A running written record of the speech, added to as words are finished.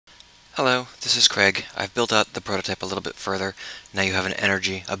Hello, this is Craig. I've built out the prototype a little bit further. Now you have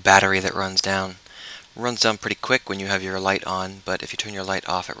a battery that runs down. It runs down pretty quick when you have your light on, but if you turn your light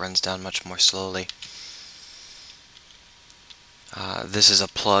off, it runs down much more slowly. This is a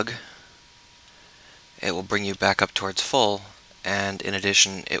plug. It will bring you back up towards full, and in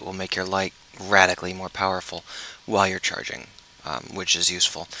addition, it will make your light radically more powerful while you're charging, which is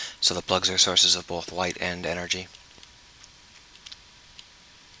useful. So the plugs are sources of both light and energy.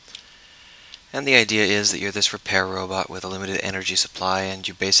 And the idea is that you're this repair robot with a limited energy supply, and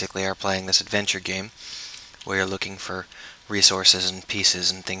you basically are playing this adventure game where you're looking for resources and pieces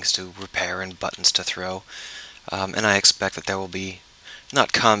and things to repair and buttons to throw. And I expect that there will be,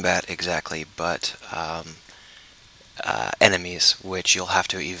 not combat exactly, but enemies which you'll have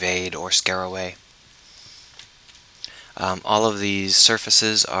to evade or scare away. All of these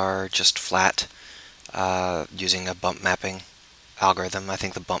surfaces are just flat using a bump mapping algorithm. I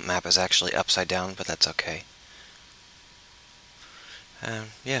think the bump map is actually upside down, but that's okay.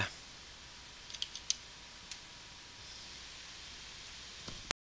 Yeah.